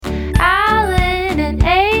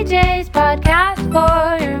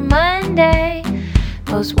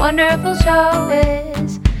most wonderful show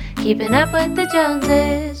is Keeping Up with the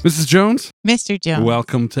Joneses. Mrs. Jones, Mr. Jones.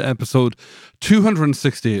 welcome to episode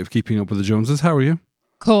 268 of Keeping Up with the Joneses. How are you?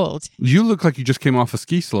 Cold. You look like you just came off a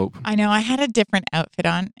ski slope, I know. I had a different outfit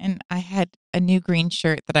on, and I had a new green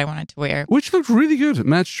shirt that I wanted to wear. which looked really good. It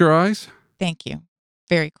matched your eyes. Thank you.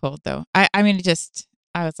 Very cold, though. I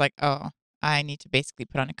was like, oh, I need to basically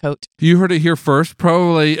put on a coat. You heard it here first.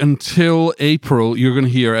 Probably until April, you're going to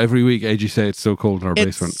hear every week AG say it's so cold in our It's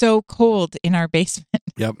basement. so cold in our basement.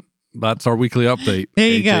 Yep. That's our weekly update. There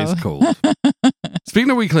you AJ's go. cold. Speaking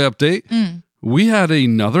of weekly update, we had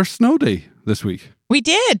another snow day this week. We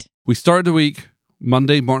did. We started the week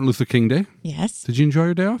Monday, Martin Luther King Day. Yes, Did you enjoy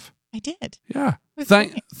your day off? I did. Yeah. was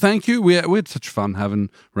Thank great. you. We had such fun having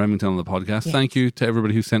Remington on the podcast. Yeah. Thank you to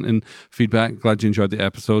everybody who sent in feedback. Glad you enjoyed the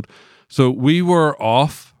episode. So we were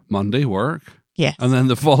off Monday work, Yes. and then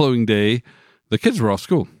the following day, the kids were off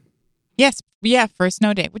school. Yes. Yeah, for a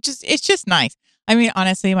snow day, it's just nice. I mean,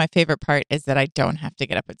 honestly, my favorite part is that I don't have to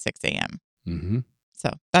get up at 6 a.m. Mm-hmm. So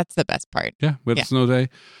that's the best part. Yeah, we had Yeah. a snow day.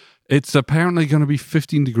 It's apparently going to be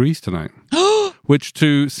 15 degrees tonight, which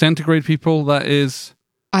to centigrade people, that is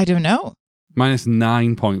I don't know. minus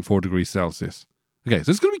 9.4 degrees Celsius. Okay, so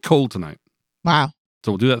it's going to be cold tonight. Wow.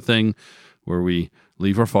 So we'll do that thing where we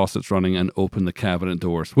leave our faucets running and open the cabinet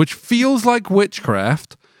doors, which feels like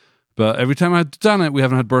witchcraft. But every time I've done it, we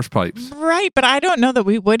haven't had burst pipes. Right, but I don't know that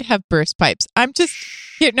we would have burst pipes. I'm just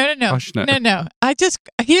here. No. Hush now. No.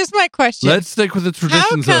 Here's my question. Let's stick with the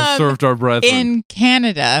traditions that have come served our brethren. In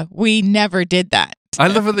Canada, we never did that. I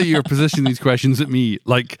love it that you're positioning these questions at me,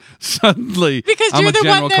 like suddenly Because I'm you're a the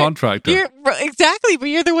general one that contractor. Exactly, but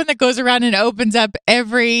you're the one that goes around and opens up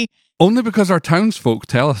every. Only because our townsfolk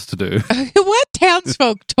tell us to do. What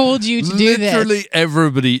townsfolk told you to do this? Literally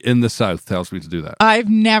everybody in the South tells me to do that. I've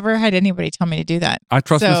never had anybody tell me to do that. I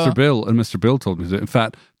trust So- Mr. Bill, and Mr. Bill told me to do it. In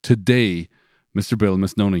fact, today, Mr. Bill and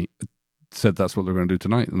Miss Noni said that's what they're going to do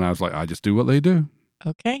tonight. And I was like, I just do what they do.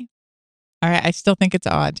 Okay. All right. I still think it's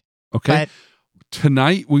odd. Okay. But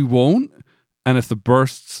Tonight we won't. And if the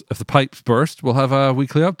pipes burst, we'll have a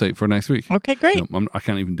weekly update for next week. okay, great. No, I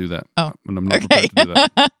can't even do that. Oh, And I'm not okay. prepared to do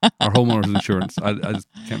that. Our homeowner's insurance. I just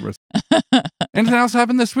can't risk. Anything else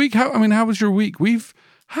happened this week? How was your week? We've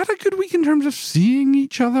had a good week in terms of seeing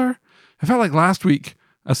each other. I felt like last week,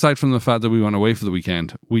 aside from the fact that we went away for the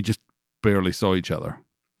weekend, we just barely saw each other.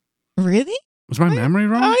 Really? Was my memory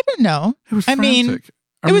wrong? I don't know. It was I mean, frantic.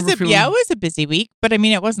 I It was remember feeling- it was a busy week, but I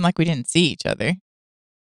mean, it wasn't like we didn't see each other.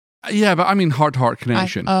 Yeah, but I mean heart-to-heart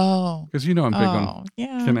connection. Oh, Because you know I'm big on...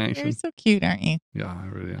 yeah. connection. You're so cute, aren't you? Yeah, I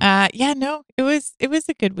really am. Yeah, no, it was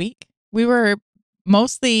a good week. We were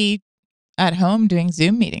mostly at home doing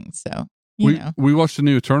Zoom meetings, so you know. We watched the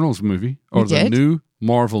new Eternals movie, or We the did? new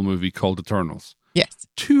Marvel movie called Eternals. Yes.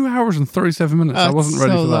 2 hours and 37 minutes. I Oh, wasn't it's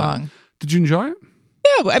ready so for that. long. Did you enjoy it?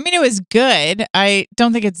 Yeah, I mean, it was good. I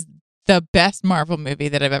don't think it's the best Marvel movie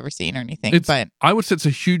that I've ever seen or anything, but I would say it's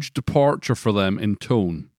a huge departure for them in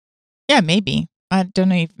tone. yeah, maybe. I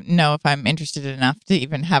don't even know if I'm interested enough to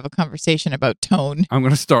even have a conversation about tone. I'm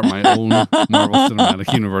going to start my own Marvel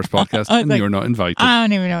Cinematic Universe podcast, I was and like, you're not invited. I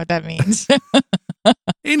don't even know what that means.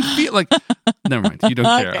 Never mind. You don't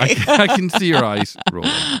care. Okay. I can see your eyes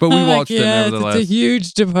rolling. But we I'm like, watched it yes, nevertheless. It's a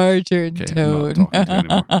huge departure in Okay, I'm not tone. talking to you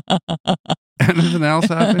anymore. Anything else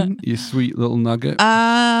happen? You sweet little nugget.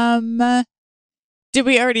 Did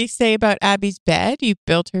we already say about Abby's bed? You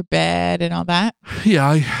built her bed and all that?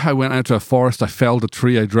 Yeah, I went out to a forest. I felled a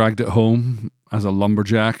tree. I dragged it home as a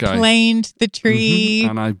lumberjack. Planed the tree.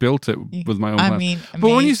 And I built it with my own I hands. mean,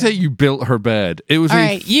 But when you say amazing. you built her bed, it was all a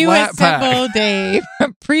right, you flat pack assembled a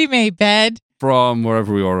pre-made bed. from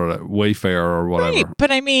wherever we ordered it, Wayfair or whatever. Right, but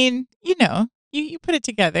I mean, you know, you put it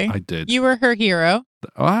together. I did. You were her hero.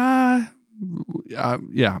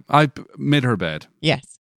 Yeah, I made her bed.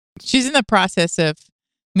 Yes. She's in the process of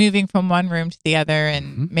moving from one room to the other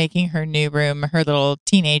and Mhm. making her new room her little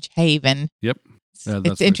teenage haven. Yep. Yeah, that's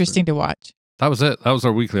It's very interesting to watch. That was it. That was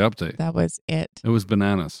our weekly update. That was it. It was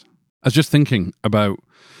bananas. I was just thinking about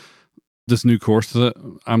this new course that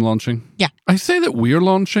I'm launching. Yeah. I say that we're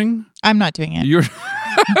launching. I'm not doing it. You're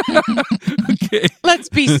okay. Let's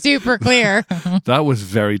be super clear. That was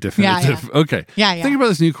very definitive. Okay. Yeah. Think about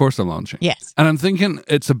this new course I'm launching. Yes. And I'm thinking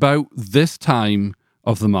it's about this time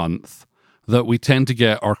of the month that we tend to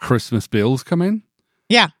get our Christmas bills come in.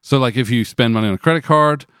 Yeah. So like if you spend money on a credit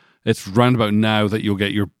card, it's round about now that you'll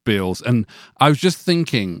get your bills. And I was just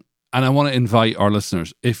thinking, and I want to invite our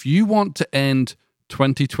listeners, if you want to end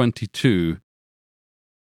 2022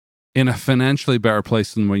 in a financially better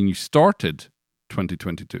place than when you started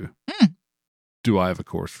 2022, do I have a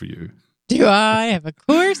course for you? Do I have a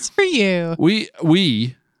course for you?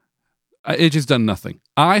 It has done nothing.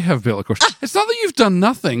 I have built a course. It's not that you've done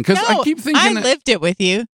nothing, because No, I keep thinking I lived it with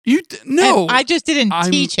you. No, And I just didn't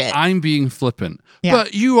teach it. I'm being flippant, Yeah.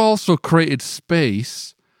 but you also created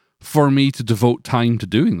space for me to devote time to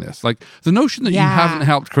doing this. Like the notion that you Yeah. haven't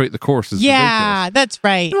helped create the course is Yeah, ridiculous. that's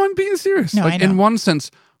right. No, I'm being serious. No, like I know. in one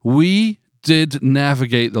sense, we did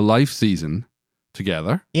navigate the life season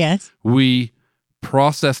together. Yes. We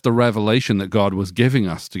processed the revelation that God was giving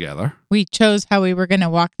us together. We chose how we were going to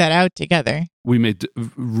walk that out together. We made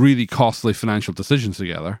really costly financial decisions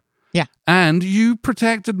together. Yeah. And you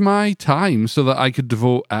protected my time so that I could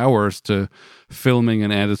devote hours to filming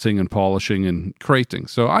and editing and polishing and creating.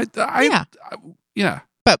 So yeah.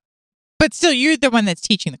 But still, you're the one that's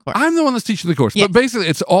teaching the course. I'm the one that's teaching the course. Yes. But basically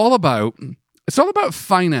it's all about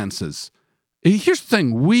finances. Here's the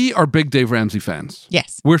thing. We are big Dave Ramsey fans.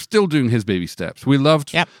 Yes. We're still doing his baby steps. We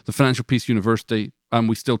loved Yep. the Financial Peace University, and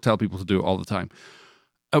we still tell people to do it all the time.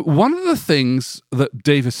 One of the things that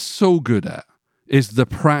Dave is so good at is the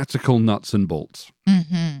practical nuts and bolts.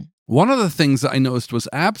 Mm-hmm. One of the things that I noticed was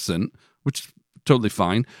absent, which is totally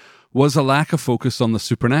fine, was a lack of focus on the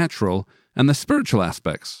supernatural and the spiritual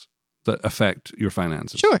aspects that affect your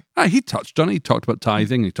finances. Sure. He touched on it. He talked about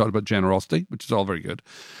tithing. He talked about generosity, which is all very good.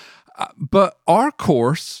 But our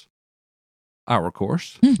course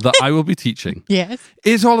that I will be teaching Yes.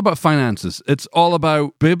 is all about finances. It's all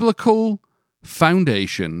about biblical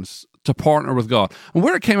foundations to partner with God. And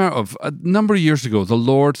where it came out of, a number of years ago, the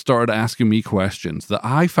Lord started asking me questions that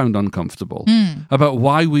I found uncomfortable about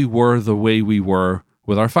why we were the way we were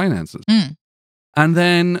with our finances. And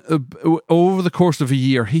then over the course of a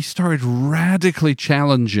year, he started radically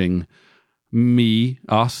challenging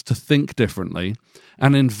us to think differently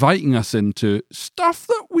and inviting us into stuff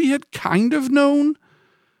that we had kind of known.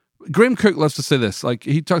 Graham Cook loves to say this, like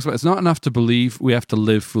he talks about, it's not enough to believe, we have to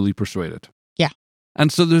live fully persuaded. Yeah.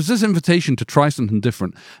 And so there's this invitation to try something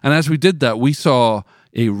different. And as we did that, we saw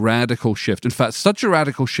a radical shift. In fact, such a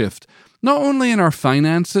radical shift, not only in our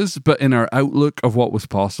finances, but in our outlook of what was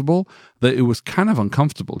possible, that it was kind of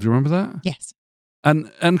uncomfortable. Do you remember that? Yes.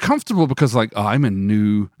 And comfortable because I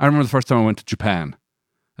remember the first time I went to Japan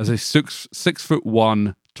as a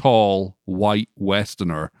 6'1" tall white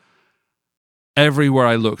Westerner. Everywhere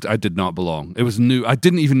I looked, I did not belong. It was new. I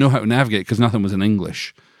didn't even know how to navigate because nothing was in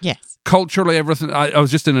English. Yes. Culturally, everything, I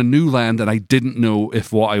was just in a new land and I didn't know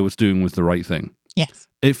if what I was doing was the right thing. Yes.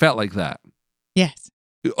 It felt like that. Yes.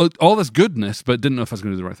 All this goodness, but didn't know if I was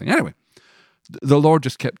going to do the right thing. Anyway, the Lord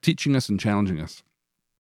just kept teaching us and challenging us.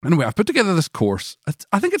 Anyway, I've put together this course.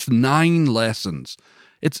 I think it's 9 lessons.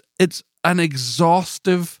 It's an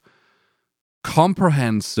exhaustive,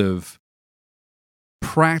 comprehensive,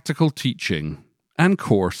 practical teaching and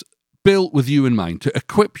course built with you in mind to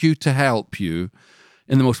equip you, to help you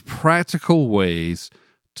in the most practical ways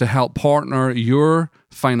to help partner your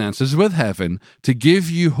finances with heaven to give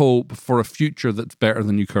you hope for a future that's better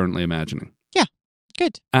than you currently imagining.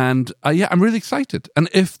 Good. And I'm really excited. And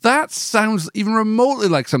if that sounds even remotely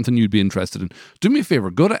like something you'd be interested in, do me a favor,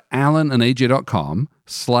 go to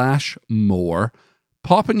alanandaj.com/more,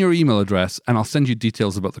 pop in your email address, and I'll send you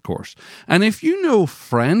details about the course. And if you know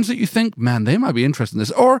friends that you think, man, they might be interested in this,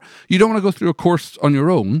 or you don't want to go through a course on your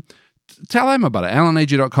own, tell them about it,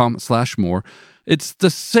 alanandaj.com/more. It's the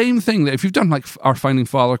same thing that if you've done like our Finding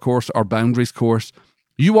Father course, our Boundaries course,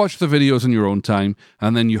 you watch the videos in your own time,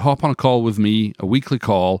 and then you hop on a call with me, a weekly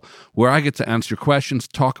call, where I get to answer your questions,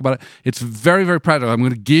 talk about it. It's very, very practical. I'm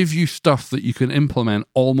going to give you stuff that you can implement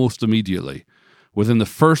almost immediately. Within the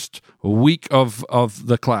first week of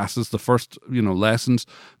the classes, the first lessons,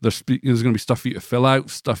 there's going to be stuff for you to fill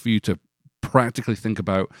out, stuff for you to practically think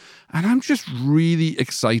about. And I'm just really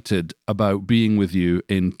excited about being with you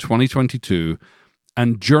in 2022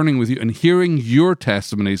 and journeying with you and hearing your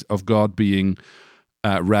testimonies of God being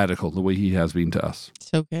radical the way he has been to us.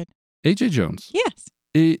 So good. AJ Jones. Yes.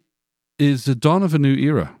 It is the dawn of a new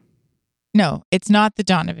era. No, it's not the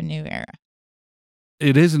dawn of a new era.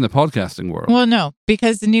 It is in the podcasting world. Well, no,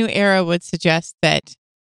 because the new era would suggest that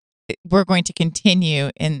we're going to continue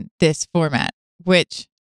in this format, which,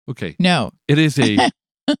 okay. No. It is a...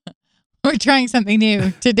 We're trying something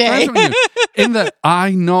new today. In that I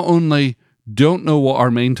not only don't know what our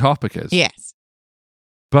main topic is. Yes.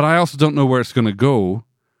 But I also don't know where it's going to go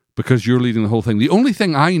because you're leading the whole thing. The only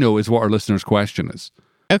thing I know is what our listener's question is.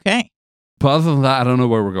 Okay. But other than that, I don't know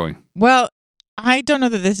where we're going. Well, I don't know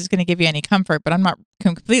that this is going to give you any comfort, but I'm not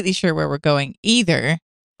completely sure where we're going either.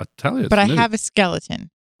 I tell you, it's But new. I have a skeleton.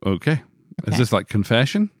 Okay. Is this like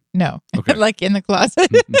confession? No. Okay. Like in the closet.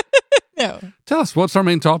 No. Tell us, what's our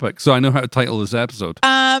main topic so I know how to title this episode?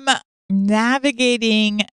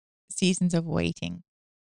 navigating seasons of waiting.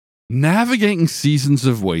 Navigating seasons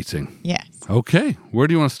of waiting. Yes. Okay. Where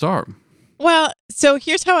do you want to start? Well, so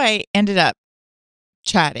here's how I ended up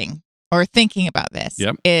chatting or thinking about this.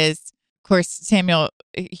 Yep. Is, of course, Samuel,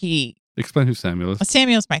 Explain who Samuel is.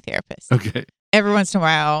 Samuel's my therapist. Okay. Every once in a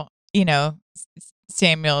while,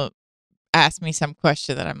 Samuel asks me some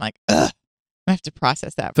question that I'm like, ugh, I have to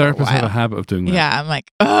process that for a Therapists while. have a habit of doing that. Yeah, I'm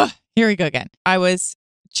like, ugh, here we go again. I was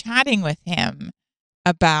chatting with him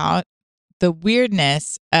about the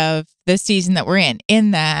weirdness of the season that we're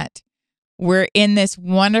in that we're in this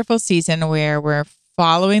wonderful season where we're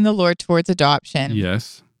following the Lord towards adoption.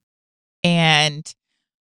 Yes. And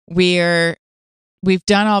we've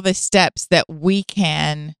done all the steps that we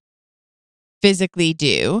can physically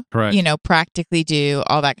do, Correct. Practically do,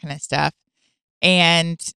 all that kind of stuff.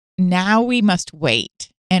 And now we must wait.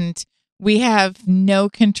 And we have no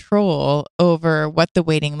control over what the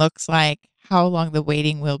waiting looks like, how long the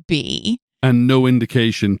waiting will be. And no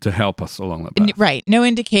indication to help us along that path. Right. No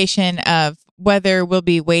indication of whether we'll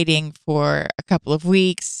be waiting for a couple of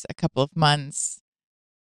weeks, a couple of months,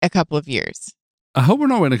 a couple of years. I hope we're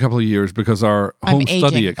not waiting a couple of years because our home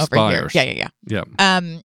study expires. Yeah.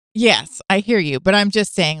 Yes, I hear you, but I'm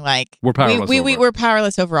just saying, like, we're powerless. We're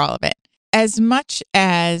powerless over all of it. As much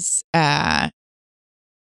as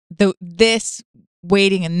this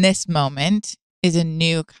waiting in this moment is a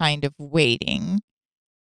new kind of waiting,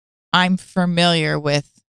 I'm familiar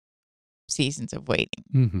with seasons of waiting.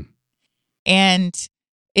 Mm-hmm. And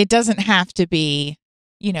it doesn't have to be,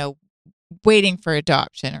 waiting for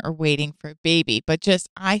adoption or waiting for a baby, but just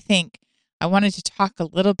I think I wanted to talk a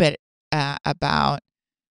little bit about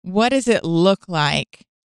what does it look like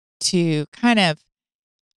to kind of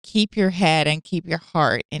keep your head and keep your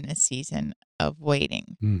heart in a season of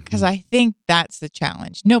waiting. Because I think that's the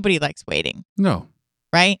challenge. Nobody likes waiting. No.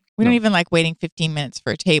 Right? We No. don't even like waiting 15 minutes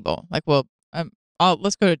for a table. Like, well,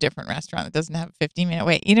 let's go to a different restaurant that doesn't have a 15-minute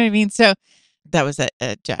wait. You know what I mean? So that was a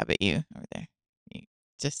jab at you over there. You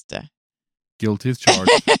just... Guilty as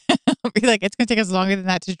charged. Be like, it's going to take us longer than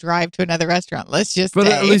that to drive to another restaurant. Let's just But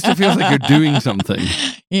say. at least it feels like you're doing something.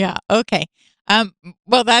 Yeah. Okay.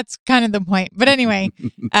 Well, that's kind of the point. But anyway,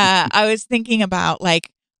 I was thinking about,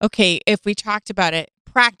 like, okay, if we talked about it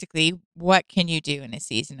practically, what can you do in a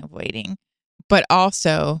season of waiting? But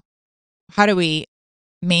also, how do we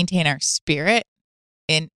maintain our spirit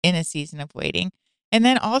in a season of waiting? And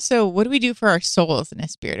then also, what do we do for our souls in a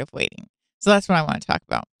spirit of waiting? So that's what I want to talk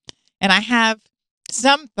about. And I have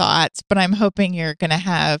some thoughts, but I'm hoping you're going to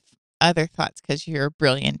have other thoughts because you're a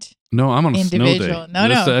brilliant No, I'm on a individual. snow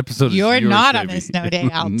day. No, episode you're is yours, not baby. on a snow day.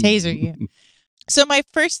 I'll taser you. So my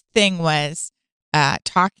first thing was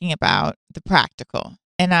talking about the practical.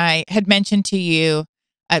 And I had mentioned to you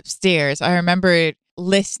upstairs, I remember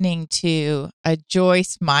listening to a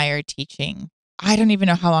Joyce Meyer teaching. I don't even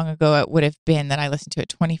know how long ago it would have been that I listened to it,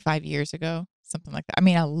 25 years ago, something like that. I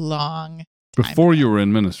mean, a long time Before ago. you were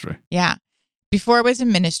in ministry. Yeah. Before I was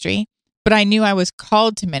in ministry, but I knew I was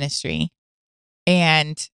called to ministry.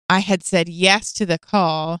 And I had said yes to the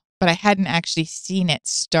call, but I hadn't actually seen it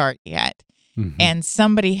start yet. Mhm. And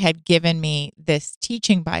somebody had given me this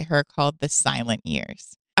teaching by her called The Silent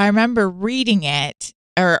Years. I remember reading it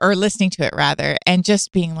or listening to it rather, and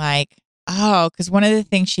just being like, oh, because one of the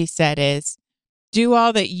things she said is do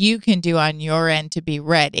all that you can do on your end to be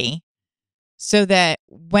ready so that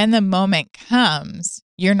when the moment comes,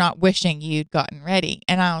 you're not wishing you'd gotten ready.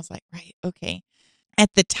 And I was like, right, okay.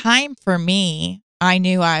 At the time for me, I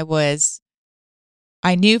knew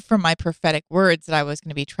from my prophetic words that I was going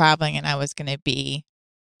to be traveling and I was going to be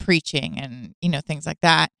preaching and, things like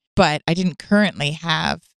that. But I didn't currently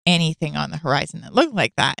have anything on the horizon that looked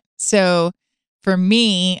like that. So for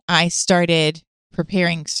me, I started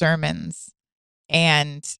preparing sermons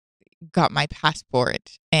and got my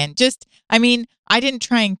passport and I didn't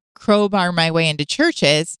try and crowbar my way into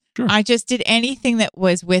churches. Sure. I just did anything that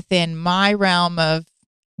was within my realm of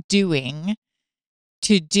doing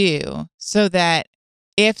to do so that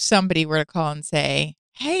if somebody were to call and say,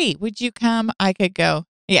 hey, would you come? I could go,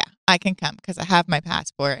 yeah, I can come because I have my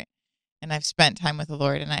passport and I've spent time with the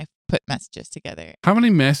Lord and I've put messages together. How many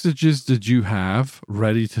messages did you have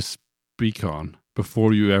ready to speak on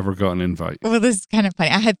before you ever got an invite? Well, this is kind of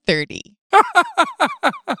funny. I had 30.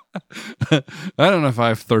 I don't know if I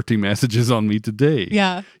have 30 messages on me today.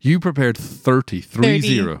 Yeah. You prepared 30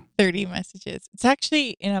 messages. It's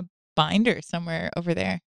actually in a binder somewhere over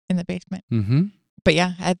there in the basement. Mm-hmm. But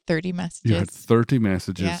yeah, I had 30 messages. You had 30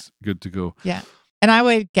 messages. Yeah. Good to go. Yeah. And I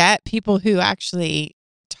would get people who actually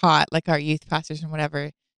taught, like our youth pastors and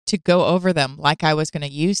whatever, to go over them like I was going to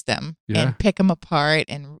use them and pick them apart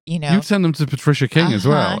and, You'd send them to Patricia King as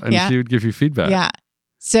well, and she would give you feedback. Yeah.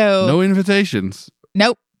 So no invitations.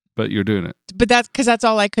 Nope. But you're doing it. But that's because that's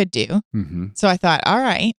all I could do. Mm-hmm. So I thought, all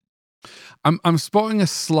right. I'm spotting a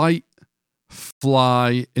slight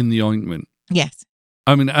fly in the ointment. Yes.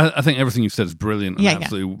 I mean, I think everything you've said is brilliant and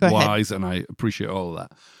absolutely Go wise, and I appreciate all of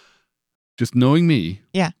that. Just knowing me,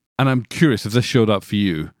 and I'm curious if this showed up for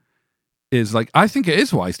you, is like, I think it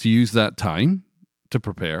is wise to use that time to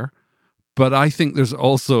prepare, but I think there's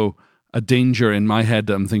also a danger in my head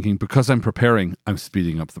that I'm thinking, because I'm preparing, I'm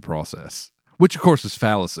speeding up the process, which of course is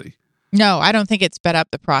fallacy. No, I don't think it sped up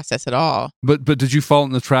the process at all. But did you fall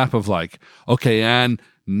in the trap of like, okay, and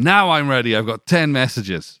now I'm ready, I've got 10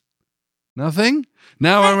 messages. Nothing?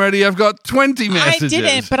 Now I'm ready, I've got 20 messages. I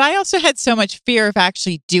didn't, but I also had so much fear of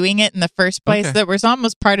actually doing it in the first place that was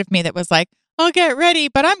almost part of me that was like, I'll get ready,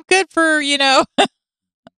 but I'm good for,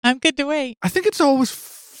 I'm good to wait. I think it's always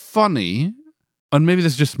funny, and maybe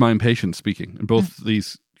this is just my impatience speaking in both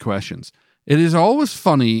these questions. It is always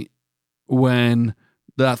funny when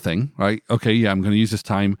that thing, right? Okay, yeah, I'm going to use this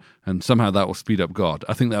time, and somehow that will speed up God.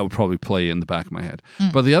 I think that would probably play in the back of my head.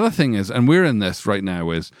 But the other thing is, and we're in this right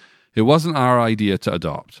now, is it wasn't our idea to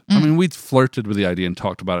adopt. I mean, we'd flirted with the idea and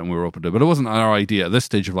talked about it, and we were open to it, but it wasn't our idea at this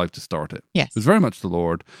stage of life to start it. Yes. It was very much the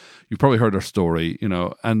Lord. You've probably heard our story,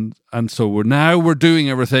 and so we're doing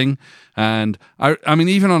everything. And I mean,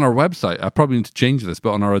 even on our website, I probably need to change this,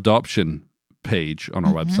 but on our adoption page on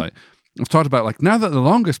our website, I've talked about, like, now that the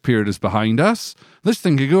longest period is behind us, this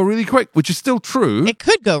thing could go really quick, which is still true. It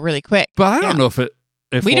could go really quick. But I don't know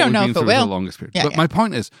if we don't know if it will. The longest period. But my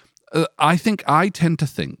point is, I tend to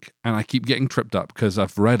think, and I keep getting tripped up because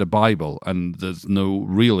I've read a Bible and there's no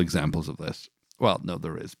real examples of this. Well, no,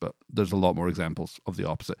 there is, but there's a lot more examples of the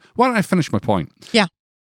opposite. Why don't I finish my point? Yeah.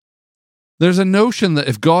 There's a notion that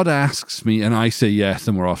if God asks me and I say yes,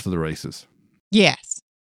 then we're off to the races. Yes.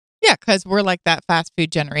 Yeah, because we're like that fast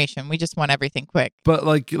food generation. We just want everything quick. But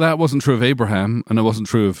like, that wasn't true of Abraham, and it wasn't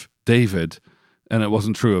true of David, and it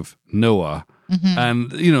wasn't true of Noah.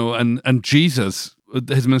 And, and Jesus,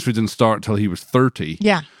 his ministry didn't start until he was 30.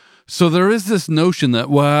 Yeah. So there is this notion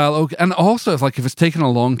that, well, okay, and also if it's taken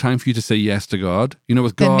a long time for you to say yes to God,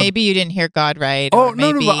 with God, then maybe you didn't hear God right. Oh,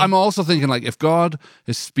 no, but I'm also thinking, like, if God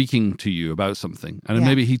is speaking to you about something, and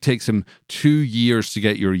maybe he takes him 2 years to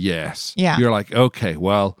get your yes, you're like, okay,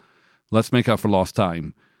 well, let's make up for lost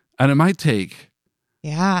time. And it might take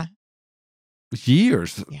years.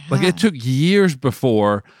 Yeah. Like, it took years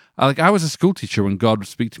before. Like, I was a school teacher when God would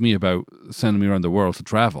speak to me about sending me around the world to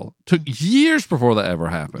travel. It took years before that ever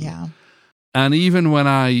happened. Yeah. And even when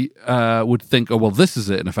I would think, oh, well, this is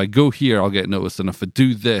it. And if I go here, I'll get noticed. And if I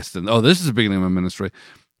do this, then, oh, this is the beginning of my ministry.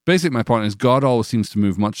 Basically, my point is God always seems to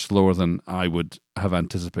move much slower than I would have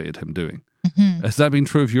anticipated him doing. Has that been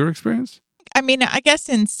true of your experience? I mean, I guess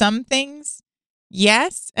in some things,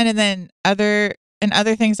 yes. And then other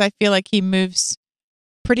things, I feel like he moves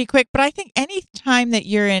pretty quick. But I think any time that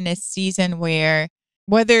you're in a season where,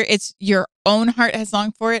 whether it's your own heart has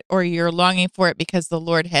longed for it or you're longing for it because the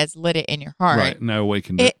Lord has lit it in your heart, right, now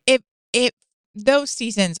awakened it those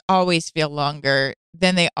seasons always feel longer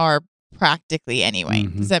than they are practically anyway.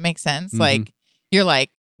 Does that make sense? Like, you're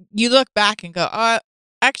like, you look back and go, oh,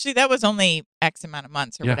 actually, that was only X amount of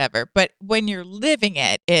months or whatever. But when you're living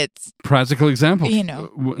it, it's... Practical example.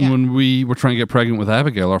 When we were trying to get pregnant with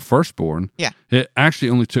Abigail, our firstborn, it actually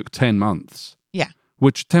only took 10 months. Yeah.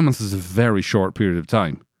 Which 10 months is a very short period of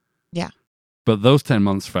time. Yeah. But those 10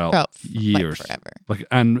 months felt years. Like forever. Like,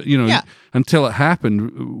 and, until it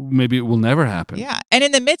happened, maybe it will never happen. Yeah. And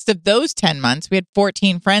in the midst of those 10 months, we had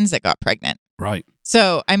 14 friends that got pregnant. Right.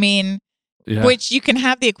 So, I mean... Yeah. Which you can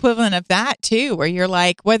have the equivalent of that too, where you're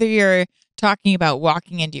like, whether you're talking about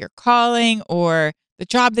walking into your calling or the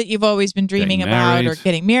job that you've always been dreaming about or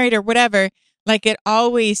getting married or whatever, like, it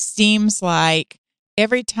always seems like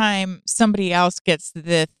every time somebody else gets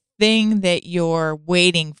the thing that you're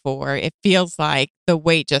waiting for, it feels like the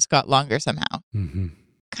wait just got longer somehow.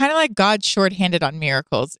 Kind of like God's shorthanded on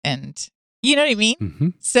miracles, and you know what I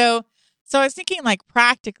mean? So I was thinking, like,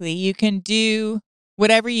 practically you can do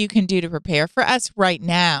whatever you can do to prepare. For us right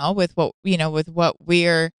now with what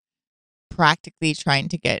we're practically trying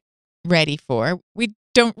to get ready for. We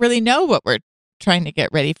don't really know what we're trying to get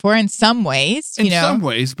ready for in some ways, In some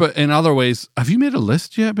ways, but in other ways, have you made a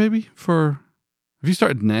list yet, baby? Have you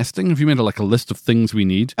started nesting? Have you made a list of things we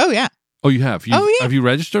need? Oh, yeah. Oh, you have? Oh, yeah. Have you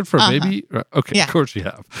registered for a Uh-huh. baby? Right, okay, Yeah. of course you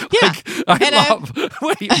have. Yeah. Like, And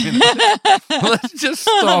wait a minute. Let's just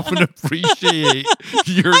stop and appreciate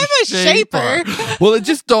your I'm a shaper. Well, it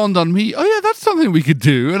just dawned on me, oh, yeah, that's something we could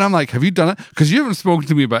do. And I'm like, have you done it? Because you haven't spoken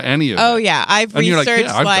to me about any of it. Oh, yeah. I've And you're like, researched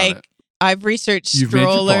yeah, I've done it. I've researched You've made your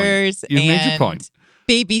point. strollers You've made your and point.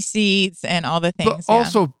 baby seats and all the things. But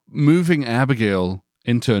also, moving Abigail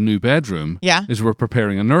into a new bedroom Yeah. is we're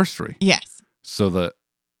preparing a nursery Yes. so that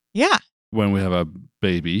Yeah. when we have a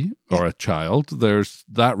baby or a child, there's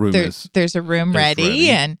that room There's a room is ready, ready.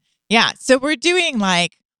 and yeah, so we're doing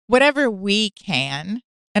like whatever we can,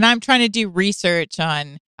 and I'm trying to do research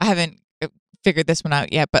on. I haven't figured this one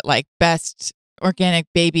out yet, but like best organic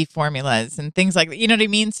baby formulas and things like that. You know what I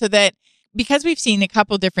mean? So that because we've seen a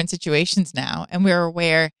couple different situations now, and we're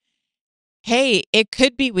aware. Hey, it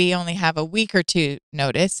could be we only have a week or two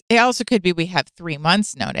notice. It also could be we have 3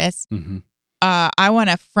 months notice. Mm-hmm. I want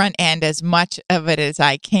to front end as much of it as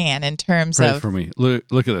I can in terms Pray of. for me. Look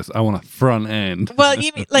at this. I want a front end. Well,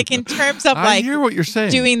 you mean like in terms of I like hear what you're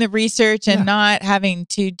saying. doing the research and Yeah. not having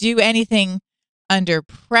to do anything under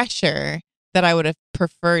pressure that I would have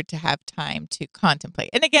preferred to have time to contemplate.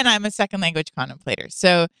 And again, I'm a second language contemplator,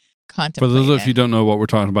 so For contemplate. those of it. you who don't know what we're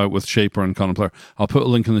talking about with Shaper and Contemplator, I'll put a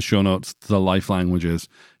link in the show notes to the Life Languages.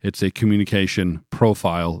 It's a communication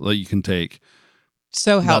profile that you can take.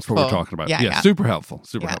 So helpful. That's what we're talking about. Yeah. super helpful.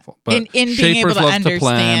 Super Yeah. helpful. But In being Shapers able to love to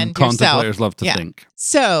plan, understand contemplators yourself. love to Yeah. think.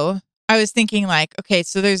 So I was thinking like, okay,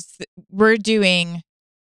 so we're doing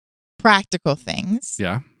practical things.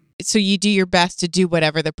 Yeah. So you do your best to do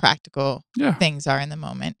whatever the practical Yeah. things are in the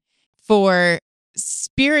moment. For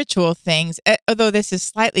spiritual things, although this is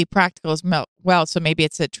slightly practical as well, so maybe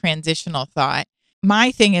it's a transitional thought.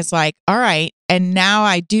 My thing is like, all right, and now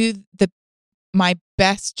I do my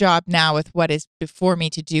best job now with what is before me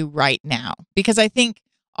to do right now. Because I think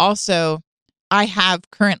also I have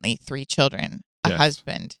currently 3 children, a Yes.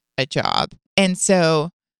 husband, a job. And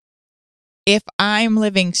so if I'm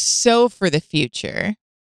living so for the future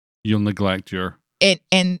You'll neglect your. and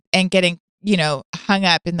getting, hung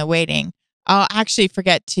up in the waiting, I'll actually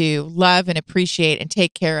forget to love and appreciate and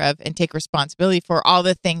take care of and take responsibility for all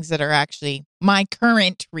the things that are actually my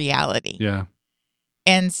current reality. Yeah.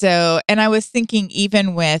 And so, and I was thinking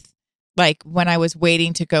even with like when I was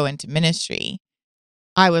waiting to go into ministry,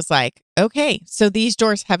 I was like, okay, so these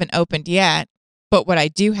doors haven't opened yet, but what I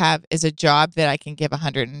do have is a job that I can give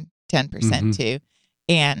 110% to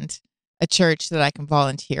and a church that I can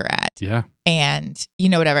volunteer at Yeah. and,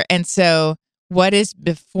 whatever. And so what is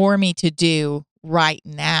before me to do right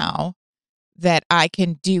now that I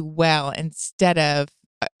can do well instead of,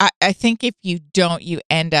 I think if you don't, you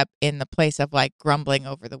end up in the place of like grumbling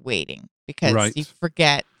over the waiting because Right. you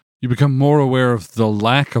forget. You become more aware of the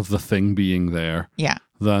lack of the thing being there Yeah.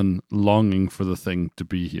 than longing for the thing to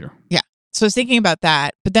be here. Yeah. So I was thinking about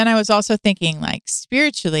that. But then I was also thinking like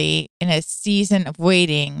spiritually in a season of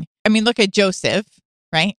waiting. I mean, look at Joseph,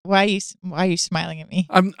 right? Why are you smiling at me?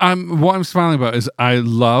 What I'm smiling about is I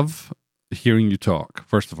love hearing you talk,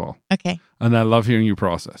 first of all. Okay. And I love hearing you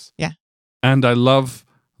process. Yeah. And I love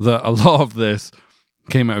that a lot of this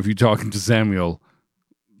came out of you talking to Samuel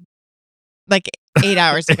Like 8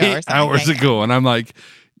 hours ago or 8 something. hours ago. And I'm like,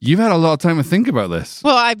 you've had a lot of time to think about this.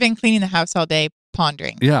 Well, I've been cleaning the house all day,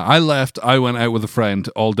 pondering. Yeah, I went out with a friend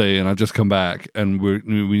all day and I've just come back and we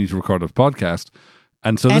need to record a podcast.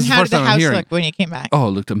 And so this And is the how first did the time I'm house hearing. look when you came back? Oh,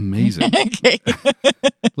 it looked amazing. Okay.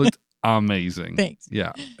 Looked amazing. Thanks.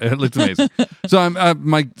 Yeah, it looked amazing. So I'm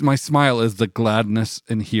my smile is the gladness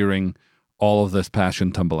in hearing all of this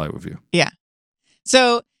passion tumble out of you.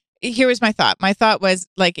 So here was my thought. My thought was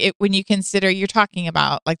like when you consider you're talking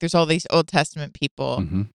about like there's all these Old Testament people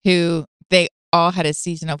Mhm. who they all had a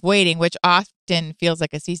season of waiting, which often feels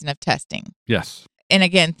like a season of testing. Yes. And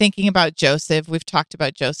again, thinking about Joseph, we've talked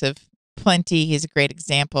about Joseph plenty. He's a great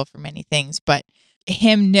example for many things, but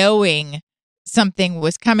him knowing something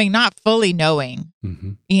was coming, not fully knowing,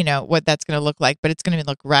 hmm what that's going to look like, but it's going to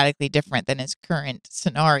look radically different than his current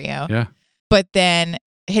scenario. Yeah. But then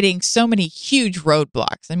hitting so many huge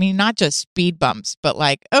roadblocks. I mean, not just speed bumps, but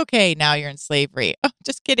like, okay, now you're in slavery. Oh,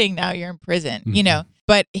 just kidding. Now you're in prison, Mhm.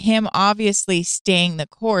 but him obviously staying the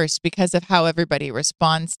course because of how everybody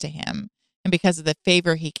responds to him and because of the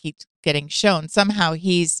favor he keeps getting shown. Somehow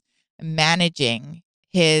he's managing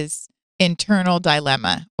his internal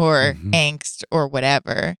dilemma or Mhm. angst or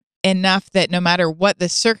whatever enough that no matter what the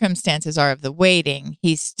circumstances are of the waiting,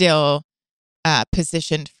 he's still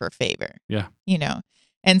positioned for favor. Yeah.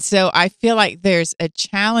 And so I feel like there's a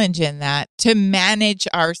challenge in that to manage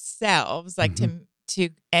ourselves, like to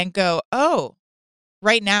and go, oh,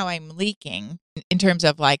 right now I'm leaking in terms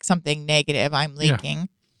of like something negative, I'm Yeah. leaking.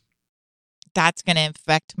 That's going to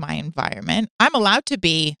affect my environment. I'm allowed to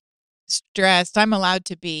be stressed. I'm allowed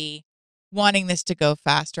to be wanting this to go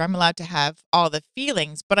faster. I'm allowed to have all the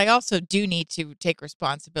feelings, but I also do need to take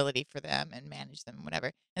responsibility for them and manage them,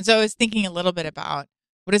 whatever. And so I was thinking a little bit about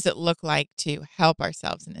what does it look like to help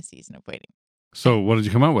ourselves in a season of waiting? So what did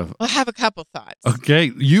you come up with? Well, I have a couple thoughts.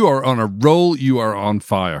 Okay, you are on a roll. You are on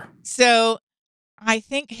fire. So I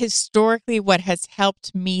think historically what has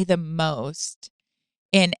helped me the most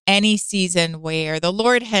in any season where the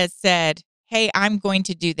Lord has said, hey, I'm going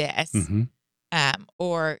to do this, Mm-hmm.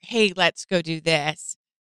 or hey, let's go do this.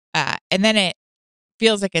 And then it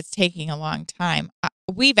feels like it's taking a long time.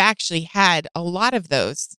 We've actually had a lot of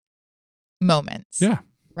those moments. Yeah.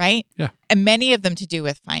 Right? Yeah. And many of them to do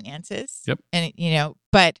with finances. Yep. And,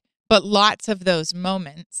 but lots of those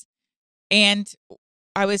moments. And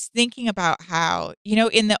I was thinking about how,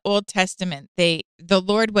 in the Old Testament, the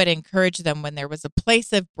Lord would encourage them when there was a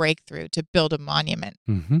place of breakthrough to build a monument,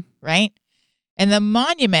 Mm-hmm. right? And the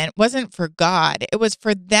monument wasn't for God. It was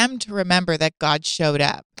for them to remember that God showed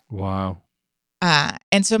up. Wow.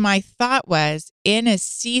 And so my thought was, in a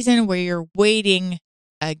season where you're waiting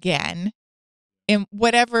again, in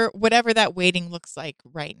whatever that waiting looks like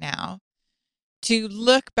right now, to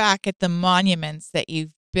look back at the monuments that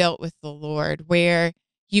you've built with the Lord, where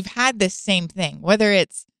you've had this same thing, whether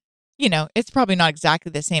it's, it's probably not exactly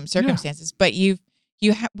the same circumstances, but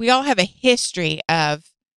we all have a history of,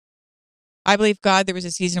 I believe God, there was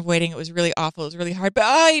a season of waiting. It was really awful. It was really hard, but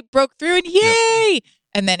I broke through and yay. Yep.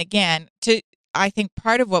 And then again, I think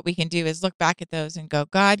part of what we can do is look back at those and go,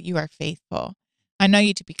 God, you are faithful. I know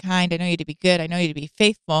you to be kind. I know you to be good. I know you to be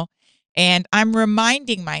faithful. And I'm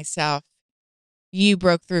reminding myself, you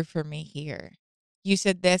broke through for me here. You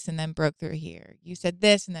said this and then broke through here. You said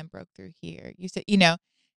this and then broke through here. You said,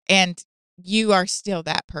 and you are still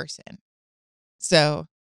that person. So,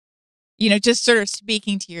 just sort of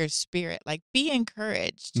speaking to your spirit, like be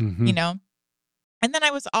encouraged, Mm-hmm. And then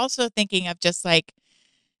I was also thinking of just like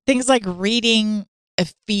things like reading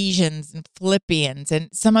Ephesians and Philippians and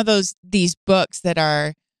some of these books that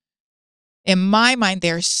are, in my mind,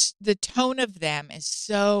 the tone of them is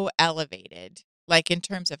so elevated, like in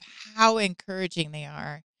terms of how encouraging they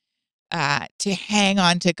are to hang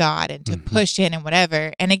on to God and to Mm-hmm. push in and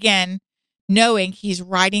whatever. And again, knowing he's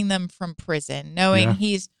writing them from prison, knowing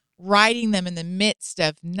he's writing them in the midst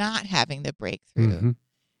of not having the breakthrough, Mm-hmm.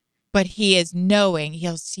 but he is knowing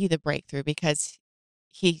he'll see the breakthrough because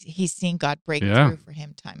he's seen God break through for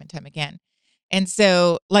him time and time again. And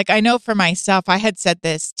so, like, I know for myself, I had said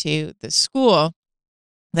this to the school,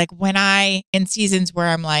 like when in seasons where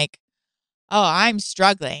I'm like, oh, I'm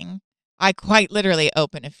struggling, I quite literally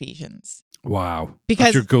open Ephesians. Wow. Because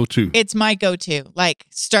that's your go-to. It's my go-to, like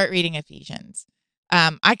start reading Ephesians.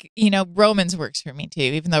 Romans works for me too,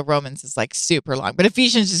 even though Romans is like super long, but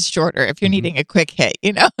Ephesians is shorter if you're Mm-hmm. needing a quick hit,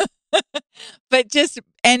 but just,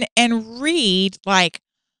 and read like,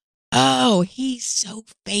 oh, he's so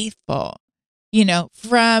faithful,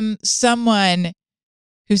 from someone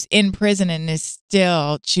who's in prison and is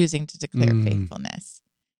still choosing to declare faithfulness.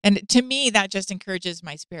 And to me, that just encourages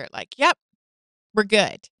my spirit. Like, yep, we're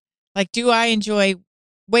good. Like, do I enjoy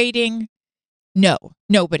waiting? No,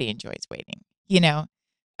 nobody enjoys waiting.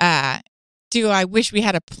 Do I wish we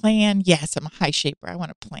had a plan? Yes, I'm a high shaper. I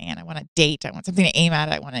want a plan. I want a date. I want something to aim at.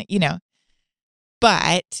 I want to,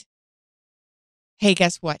 but hey,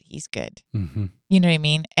 guess what? He's good. Mm-hmm. You know what I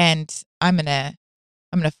mean? And I'm gonna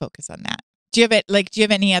focus on that. Do you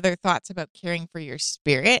have any other thoughts about caring for your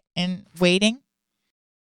spirit and waiting?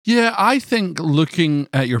 Yeah, I think looking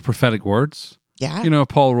at your prophetic words. Yeah.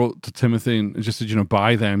 Paul wrote to Timothy and just said,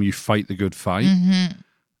 by them you fight the good fight. Mm-hmm.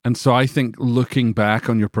 And so I think looking back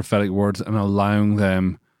on your prophetic words and allowing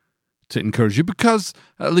them to encourage you, because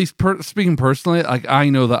at least speaking personally, like I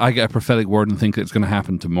know that I get a prophetic word and think it's going to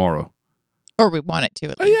happen tomorrow. Or we want it to.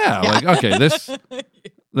 At least. Yeah. Like, okay, this,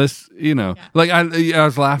 like I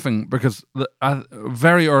was laughing because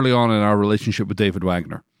very early on in our relationship with David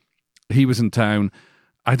Wagner, he was in town.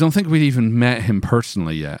 I don't think we'd even met him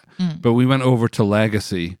personally yet, but we went over to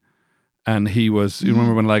Legacy. And he was, you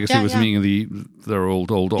remember when Legacy was meeting in their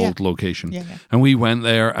old location? Yeah. And we went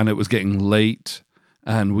there and it was getting late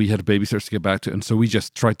and we had babysitters to get back to. And so we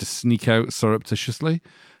just tried to sneak out surreptitiously.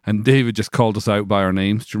 And David just called us out by our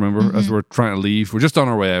names. Do you remember? As we're trying to leave, we're just on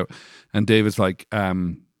our way out. And David's like,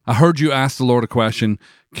 I heard you ask the Lord a question.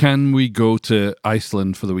 Can we go to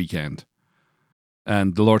Iceland for the weekend?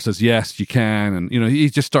 And the Lord says, yes, you can. And,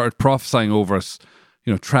 he just started prophesying over us,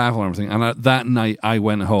 travel and everything. And that night I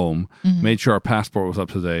went home, made sure our passport was up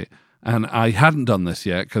to date. And I hadn't done this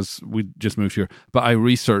yet because we just moved here, but I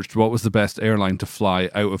researched what was the best airline to fly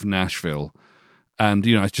out of Nashville. And,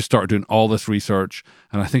 I just started doing all this research.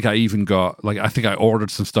 And I think I even got, I think I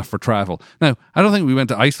ordered some stuff for travel. Now, I don't think we went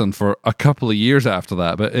to Iceland for a couple of years after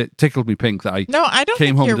that, but it tickled me pink that I No, I don't came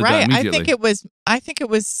think home you're to that right. immediately. I think it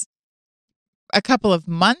was a couple of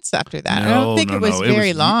months after that. I No, don't think no, it was no.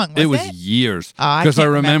 very long. It was it? years. Oh, I Because I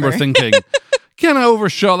can't remember thinking, can I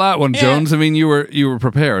overshot that one, Yeah. Jones? I mean, you were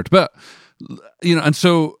prepared. But, and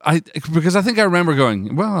so because I think I remember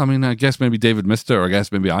going, well, I mean, I guess maybe David missed it, or I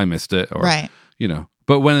guess maybe I missed it. Or, Right.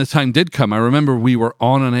 But when the time did come, I remember we were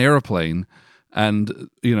on an airplane and,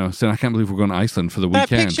 saying, I can't believe we're going to Iceland for the That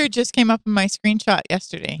weekend. picture just came up in my screenshot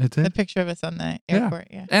yesterday. It did? The picture of us on the airport.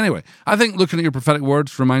 Yeah. Anyway, I think looking at your prophetic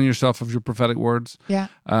words, reminding yourself of your prophetic words, Yeah.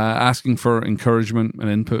 asking for encouragement and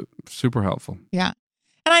input, super helpful. Yeah.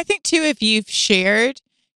 And I think too, if you've shared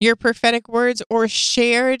your prophetic words or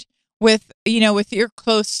shared with, with your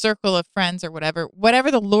close circle of friends or whatever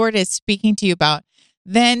the Lord is speaking to you about,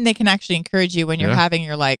 then they can actually encourage you when you're having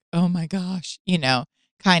your oh my gosh,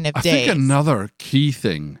 kind of I days. think another key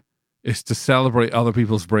thing is to celebrate other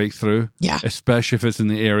people's breakthrough, Yeah. especially if it's in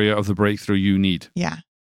the area of the breakthrough you need. Yeah,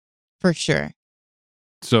 for sure.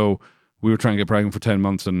 So we were trying to get pregnant for 10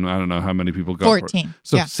 months and I don't know how many people got 14.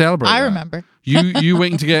 So yeah. celebrate I that. remember. You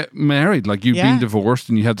waiting to get married, like you've Yeah. been divorced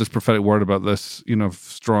and you had this prophetic word about this,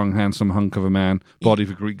 strong, handsome hunk of a man, body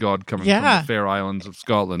of a Greek god coming from the fair islands of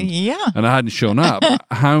Scotland. Yeah. And I hadn't shown up.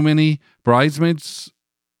 How many bridesmaids?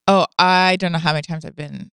 Oh, I don't know how many times I've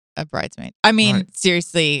been a bridesmaid. I mean, Right.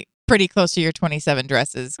 seriously, pretty close to your 27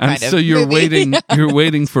 dresses And kind of so you're movie. waiting, you're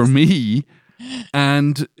waiting for me.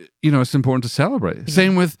 And, it's important to celebrate.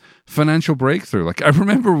 Same with financial breakthrough. Like I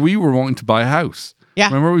remember we were wanting to buy a house. Yeah.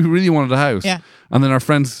 Remember we really wanted a house. Yeah. And then our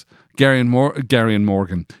friends, Gary and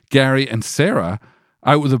Sarah,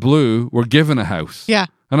 out of the blue, were given a house. Yeah.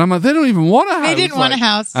 And I'm like, they don't even want a house. They didn't want a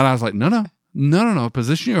house. And I was like, no.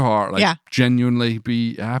 Position your heart. Yeah. Genuinely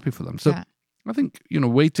be happy for them. So Yeah. I think,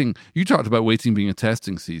 waiting, you talked about waiting being a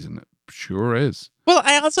testing season. It sure is. Well,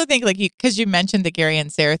 I also think because you mentioned the Gary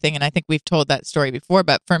and Sarah thing, and I think we've told that story before,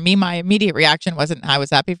 but for me, my immediate reaction wasn't I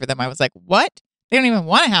was happy for them. I was like, what? They don't even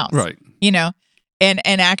want a house. Right. And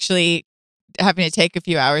actually having to take a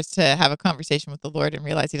few hours to have a conversation with the Lord and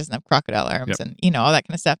realize he doesn't have crocodile arms and, all that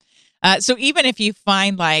kind of stuff. So even if you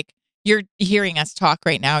find you're hearing us talk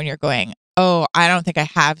right now and you're going, oh, I don't think I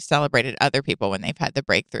have celebrated other people when they've had the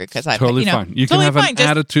breakthrough because I've Totally fine. You can have an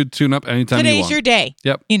attitude tune up anytime you want. Today's your day.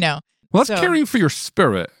 Yep. Well, that's caring for your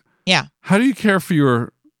spirit. Yeah. How do you care for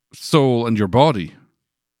your soul and your body?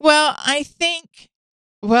 Well, I think,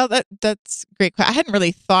 that's great. I hadn't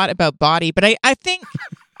really thought about body, but I think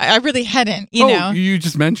I really hadn't, You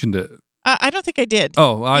just mentioned it. I don't think I did.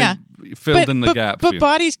 Oh, I filled in the gap. But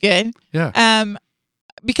body's good. Yeah.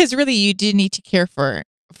 Because really you do need to care for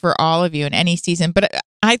all of you in any season. But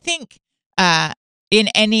I think in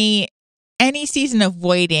any season of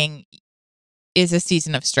waiting is a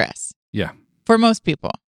season of stress. Yeah. For most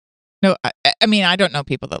people. No, I mean, I don't know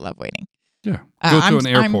people that love waiting. Yeah. Go to an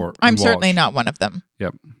airport. I'm certainly not one of them.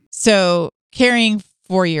 Yep. So caring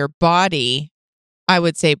for your body, I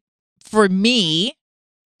would say for me,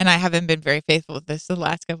 and I haven't been very faithful with this the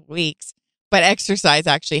last couple of weeks, but exercise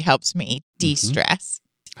actually helps me de-stress.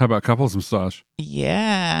 How about couples massage?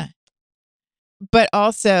 Yeah. But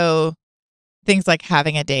also things like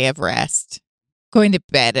having a day of rest, going to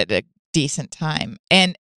bed at a decent time,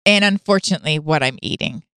 and unfortunately what I'm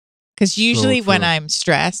eating. Because usually when I'm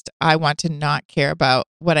stressed, I want to not care about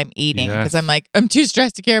what I'm eating because I'm too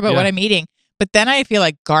stressed to care about what I'm eating. But then I feel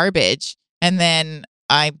like garbage and then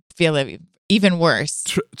I feel even worse.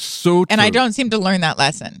 So true. And I don't seem to learn that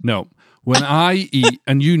lesson. No. When I eat,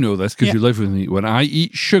 and you know this because you live with me, when I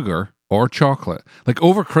eat sugar or chocolate, like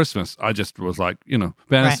over Christmas, I just was like, Ben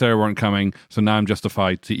and Sarah weren't coming, so now I'm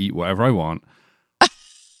justified to eat whatever I want.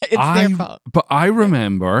 It's their fault. But I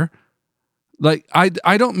remember,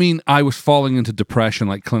 I don't mean I was falling into depression,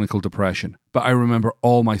 like clinical depression, but I remember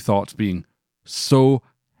all my thoughts being so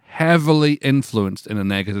heavily influenced in a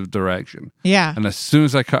negative direction. Yeah. And as soon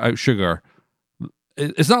as I cut out sugar,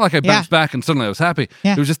 it's not like I bounced back and suddenly I was happy.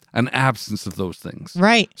 Yeah. It was just an absence of those things.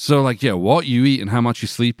 Right. So, what you eat and how much you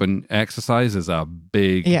sleep and exercise is a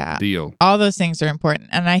big deal. All those things are important.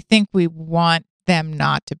 And I think we want them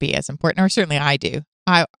not to be as important, or certainly I do.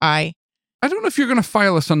 I don't know if you're going to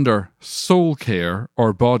file us under soul care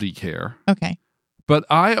or body care. Okay. But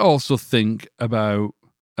I also think about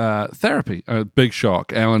therapy. A big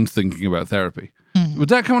shock. Ellen's thinking about therapy. Mm-hmm. Would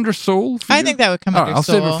that come under soul for you? I think that would come under I'll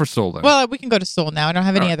soul. save it for soul then. Well, we can go to soul now. I don't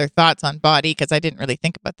have any other thoughts on body because I didn't really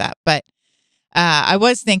think about that. But I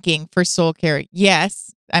was thinking for soul care,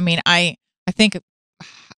 yes. I mean, I think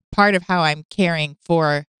part of how I'm caring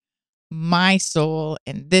for my soul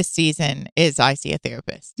in this season is I see a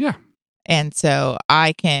therapist. Yeah. And so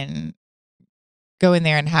I can go in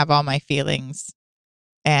there and have all my feelings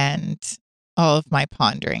and all of my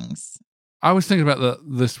ponderings. I was thinking about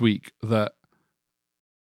this week that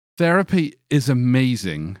therapy is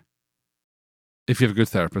amazing if you have a good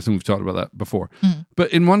therapist, and we've talked about that before. Mm.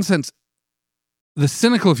 But in one sense, the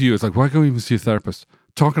cynical view is like, why go even see a therapist?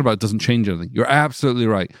 Talking about it doesn't change anything. You're absolutely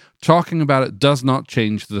right. Talking about it does not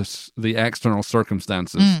change the external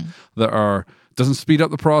circumstances doesn't speed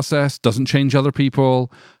up the process, doesn't change other people.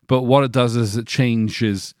 But what it does is it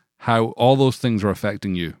changes how all those things are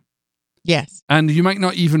affecting you. Yes. And you might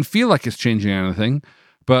not even feel like it's changing anything,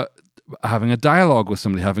 but having a dialogue with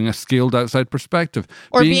somebody, having a scaled outside perspective.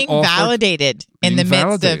 Or being validated in the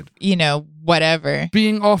midst of, whatever.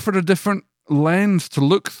 Being offered a different lens to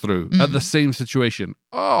look through at the same situation.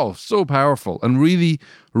 Oh, so powerful and really,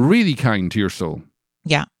 really kind to your soul.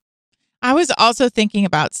 Yeah. I was also thinking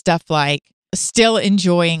about stuff like still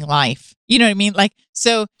enjoying life. You know what I mean?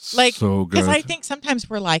 So good. Because I think sometimes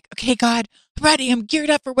we're like, okay, God, I'm ready. I'm geared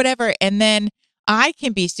up for whatever. And then I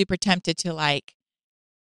can be super tempted to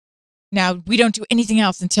now we don't do anything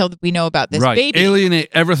else until we know about this baby. Alienate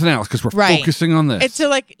everything else because we're focusing on this. And so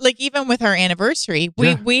like even with our anniversary,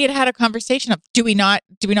 we had a conversation of do we not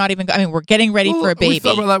even go? I mean, we're getting ready for a baby. We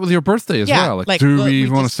thought about that with your birthday as well. Do we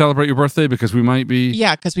even want to celebrate your birthday because we might be?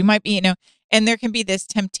 Yeah, because we might be, and there can be this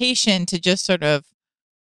temptation to just sort of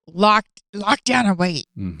lock down our weight,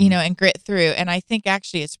 and grit through. And I think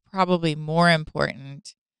actually it's probably more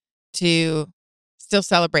important to still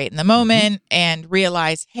celebrate in the moment and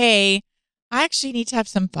realize, hey, I actually need to have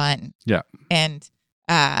some fun. Yeah. And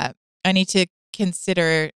I need to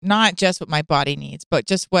consider not just what my body needs, but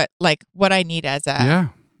just what I need as a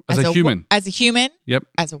human. As a human. Yep.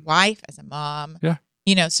 As a wife, as a mom. Yeah.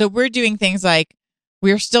 So we're doing things like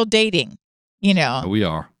we're still dating, We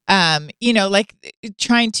are.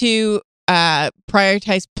 Trying to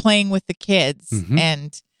prioritize playing with the kids.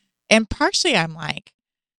 And partially I'm like,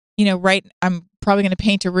 I'm probably going to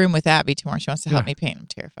paint a room with Abby tomorrow. She wants to help me paint. I'm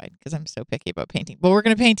terrified because I'm so picky about painting. But we're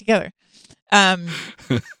going to paint together. But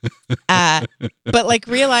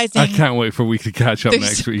realizing... I can't wait for we to catch up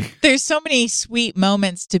next week. There's so many sweet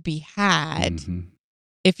moments to be had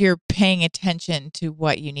if you're paying attention to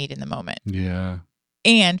what you need in the moment. Yeah.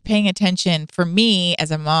 And paying attention for me as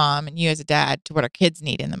a mom and you as a dad to what our kids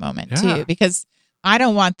need in the moment too. Because I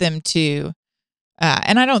don't want them to...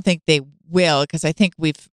 and I don't think they will because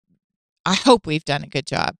I hope we've done a good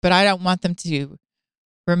job, but I don't want them to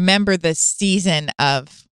remember the season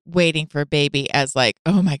of waiting for a baby as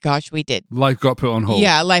oh my gosh, we did. Life got put on hold.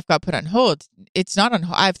 Yeah, life got put on hold. It's not on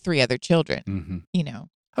hold. I have 3 other children,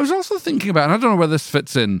 I was also thinking about, and I don't know whether this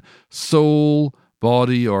fits in soul,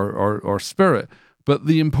 body, or spirit, but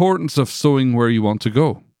the importance of sowing where you want to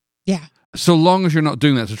go. Yeah. So long as you're not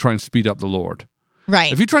doing that to try and speed up the Lord.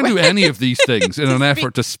 Right. If you try and do any of these things in an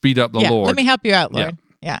effort to speed up the Lord. Let me help you out, Lord.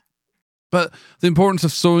 Yeah. But the importance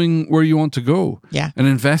of sowing where you want to go. Yeah. And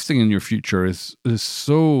investing in your future is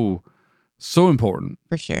so important.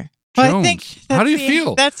 For sure. Jones, well, I think how do you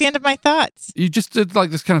feel? That's the end of my thoughts. You just did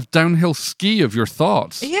this kind of downhill ski of your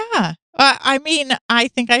thoughts. Yeah. I mean, I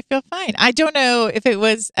think I feel fine. I don't know if it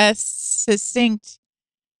was as succinct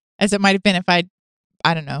as it might have been if I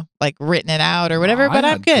don't know, written it out or whatever, but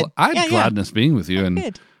I'm good. I had gladness being with you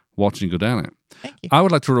and watching you go down it. Thank you. I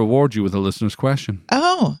would like to reward you with a listener's question.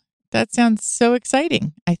 Oh, that sounds so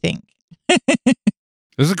exciting, I think. This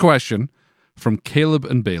is a question from Caleb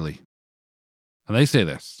and Bailey. And they say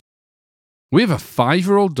this. We have a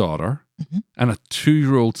 5-year-old daughter and a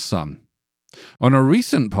 2-year-old son. On a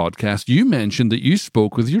recent podcast, you mentioned that you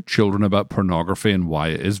spoke with your children about pornography and why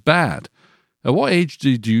it is bad. At what age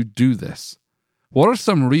did you do this? What are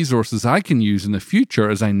some resources I can use in the future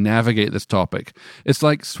as I navigate this topic? It's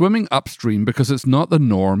like swimming upstream because it's not the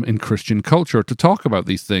norm in Christian culture to talk about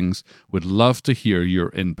these things. Would love to hear your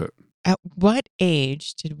input. At what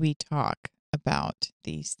age did we talk about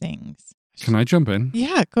these things? Can I jump in?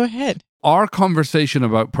 Yeah, go ahead. Our conversation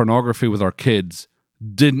about pornography with our kids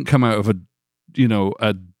didn't come out of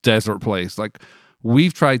a desert place.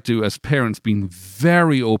 We've tried to, as parents, being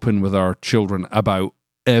very open with our children about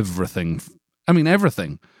everything. I mean,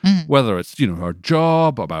 everything, whether it's, our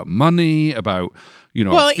job, about money, about,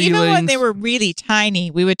 well, feelings. Even when they were really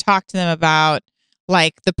tiny, we would talk to them about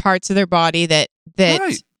the parts of their body that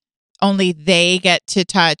right. only they get to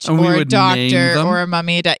touch, and or a doctor or a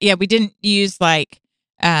mummy. Yeah, we didn't use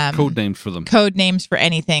code names for them. Code names for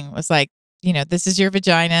anything. It was this is your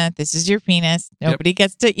vagina, this is your penis. Nobody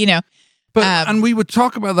gets to, But and we would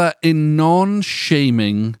talk about that in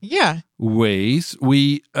non-shaming ways.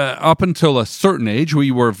 We up until a certain age,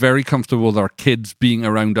 we were very comfortable with our kids being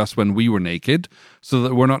around us when we were naked, so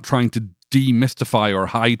that we're not trying to demystify or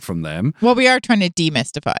hide from them. Well, we are trying to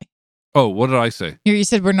demystify. Oh, what did I say? You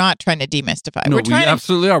said we're not trying to demystify. No, we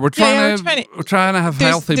absolutely are. We're trying to have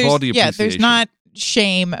healthy body appreciation. Yeah, there's not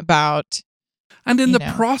shame about. And in the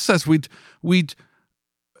process, we'd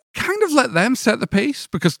kind of let them set the pace,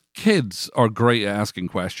 because kids are great at asking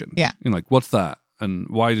questions. Yeah. Like, what's that? And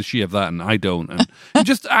why does she have that and I don't? And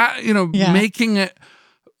just, making it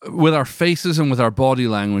with our faces and with our body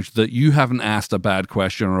language that you haven't asked a bad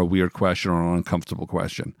question or a weird question or an uncomfortable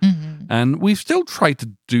question. Mm-hmm. And we've still tried to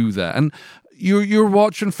do that. And you're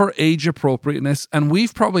watching for age appropriateness. And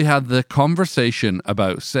we've probably had the conversation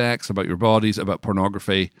about sex, about your bodies, about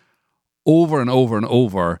pornography over and over and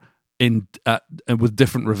over with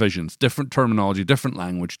different revisions, different terminology, different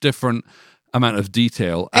language, different amount of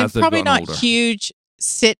detail as they've gotten older. And probably not huge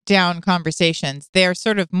sit-down conversations. They're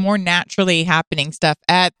sort of more naturally happening stuff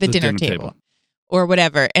at the dinner table or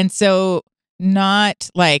whatever. And so not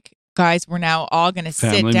like, guys, we're now all going to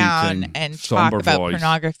sit down and talk about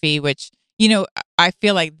pornography, which, I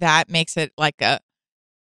feel like that makes it like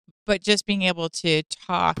but just being able to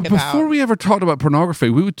talk about... Before we ever talked about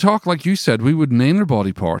pornography, we would talk, like you said, we would name their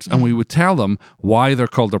body parts, and we would tell them why they're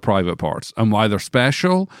called their private parts and why they're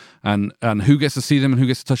special and who gets to see them and who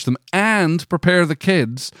gets to touch them, and prepare the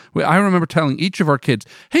kids. I remember telling each of our kids,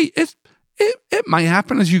 hey, it might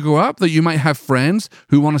happen as you go up that you might have friends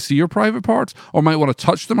who want to see your private parts or might want to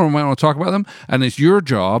touch them or might want to talk about them, and it's your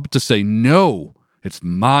job to say no. It's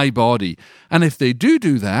my body. And if they do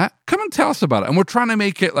that, come and tell us about it. And we're trying to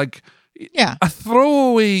make it like a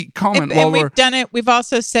throwaway comment. And we've done it. We've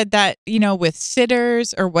also said that, with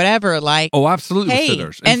sitters or whatever, like... Oh, absolutely, with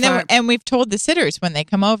sitters. And we've told the sitters when they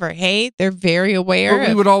come over, hey, they're very aware. Well,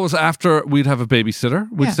 we would always, after we'd have a babysitter,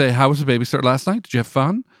 we'd say, how was the babysitter last night? Did you have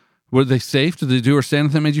fun? Were they safe? Did they do or say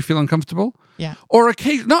anything that made you feel uncomfortable? Yeah. Or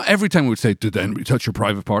occasionally, not every time we would say, did anybody touch your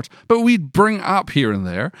private parts? But we'd bring up here and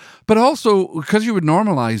there. But also, because you would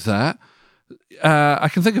normalize that, I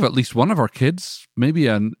can think of at least one of our kids, maybe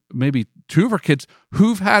two of our kids,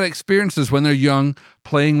 who've had experiences when they're young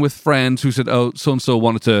playing with friends who said, oh, so-and-so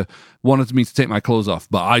wanted me to take my clothes off.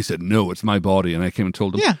 But I said, no, it's my body. And I came and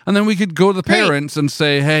told them. Yeah. And then we could go to the parents and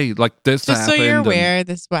say, hey, like this just happened. So you're aware,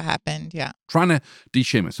 this is what happened. Yeah. Trying to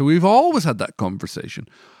de-shame it. So we've always had that conversation.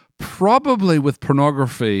 Probably with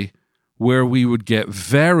pornography, where we would get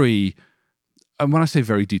very, and when I say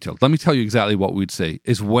very detailed, let me tell you exactly what we'd say,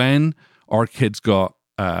 is when our kids got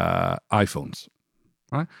iPhones.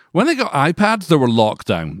 Right? When they got iPads, they were locked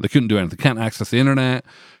down. They couldn't do anything. They can't access the internet.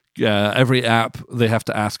 Every app, they have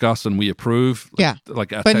to ask us and we approve.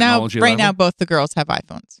 Like at technology level. Now, both the girls have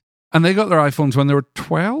iPhones. And they got their iPhones when they were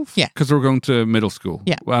 12? Yeah. Because they were going to middle school.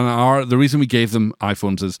 Yeah. And the reason we gave them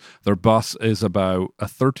iPhones is their bus is about a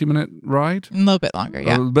 30-minute ride. A little bit longer,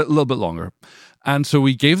 yeah. A little bit longer. And so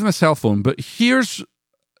we gave them a cell phone. But here's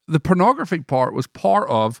the pornography part was part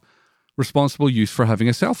of responsible use for having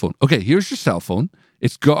a cell phone. Okay, here's your cell phone.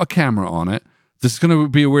 It's got a camera on it. This is going to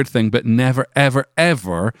be a weird thing, but never, ever,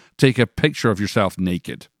 ever take a picture of yourself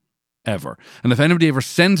naked. Ever. And if anybody ever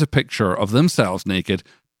sends a picture of themselves naked,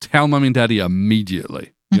 tell mommy and daddy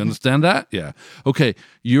immediately. You understand that? Yeah. Okay.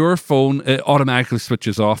 Your phone, it automatically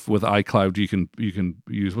switches off with iCloud. You can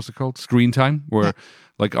use, what's it called? Screen time, where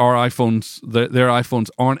like our iPhones, their iPhones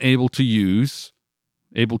aren't able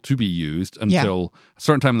to be used until a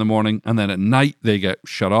certain time in the morning, and then at night they get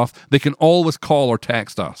shut off. They can always call or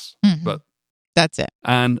text us, but that's it.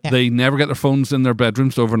 And they never get their phones in their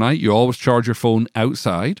bedrooms overnight. You always charge your phone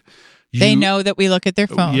outside. They know that we look at their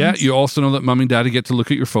phones. Yeah, you also know that mommy and daddy get to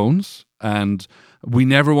look at your phones, and we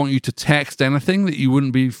never want you to text anything that you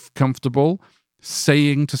wouldn't be comfortable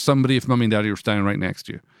saying to somebody if mommy and daddy were standing right next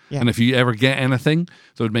to you. Yeah. And if you ever get anything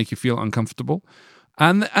that would make you feel uncomfortable.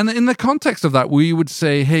 And in the context of that, we would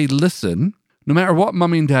say, hey, listen, no matter what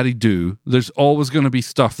mommy and daddy do, there's always going to be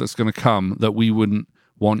stuff that's going to come that we wouldn't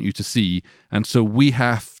want you to see. And so we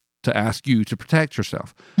have to ask you to protect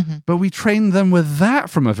yourself. But we train them with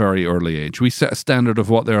that from a very early age. We set a standard of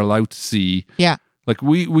what they're allowed to see. Yeah. Like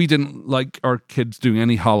we didn't like our kids doing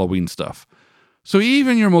any Halloween stuff. So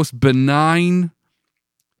even your most benign,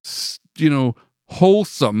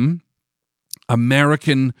 wholesome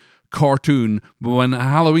American cartoon, when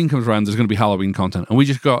Halloween comes around, there's going to be Halloween content. And we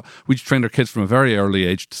just trained our kids from a very early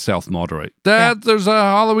age to self-moderate. Dad, there's a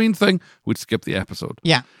Halloween thing. We'd skip the episode.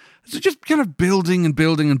 Yeah. So just kind of building and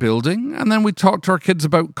building and building. And then we talk to our kids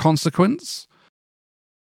about consequence.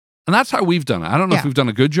 And that's how we've done it. I don't know if we've done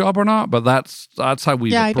a good job or not, but that's how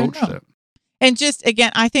we've approached it. And just,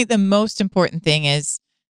 again, I think the most important thing is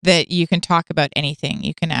that you can talk about anything.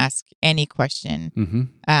 You can ask any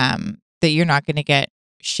question, that you're not going to get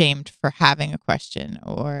shamed for having a question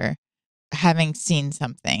or having seen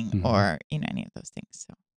something or, any of those things.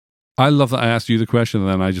 So I love that I asked you the question and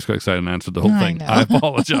then I just got excited and answered the whole thing. I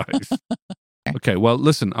apologize. Okay, well,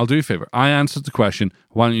 listen, I'll do you a favor. I answered the question.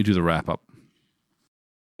 Why don't you do the wrap up?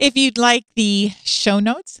 If you'd like the show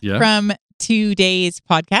notes from today's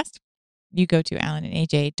podcast, you go to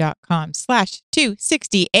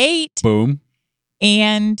alanandaj.com/268. Boom.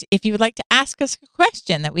 And if you would like to ask us a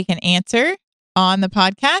question that we can answer on the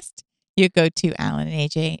podcast, you go to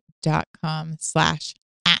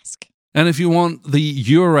alanandaj.com/ask. And if you want the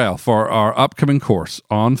URL for our upcoming course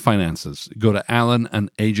on finances, go to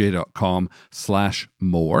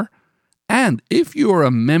alanandaj.com/more. And if you are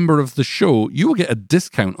a member of the show, you will get a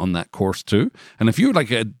discount on that course too. And if you would like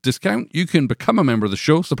a discount, you can become a member of the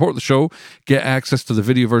show, support the show, get access to the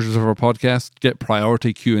video versions of our podcast, get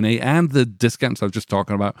priority Q&A and the discounts I was just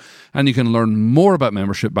talking about. And you can learn more about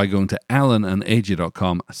membership by going to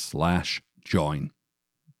alanandaj.com/join.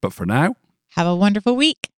 But for now, have a wonderful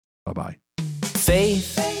week. Bye-bye.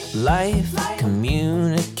 Faith, life,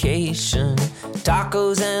 communication,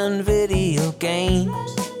 tacos and video games.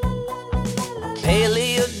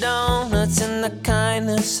 Paleo donuts and the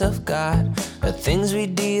kindness of God, the things we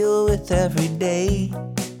deal with every day.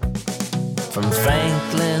 From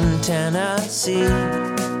Franklin, Tennessee,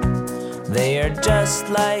 they are just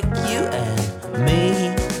like you and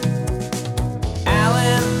me.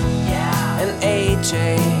 Alan and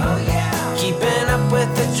AJ, keeping up with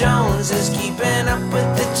the Joneses, keeping up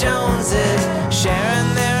with the Joneses,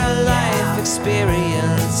 sharing their life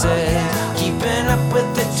experiences. Keeping up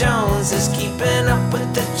with the Joneses, keeping up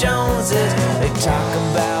with the Joneses. They talk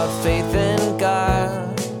about faith in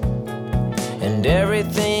God and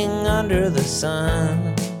everything under the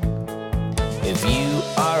sun. If you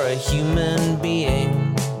are a human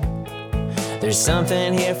being, there's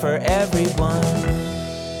something here for everyone.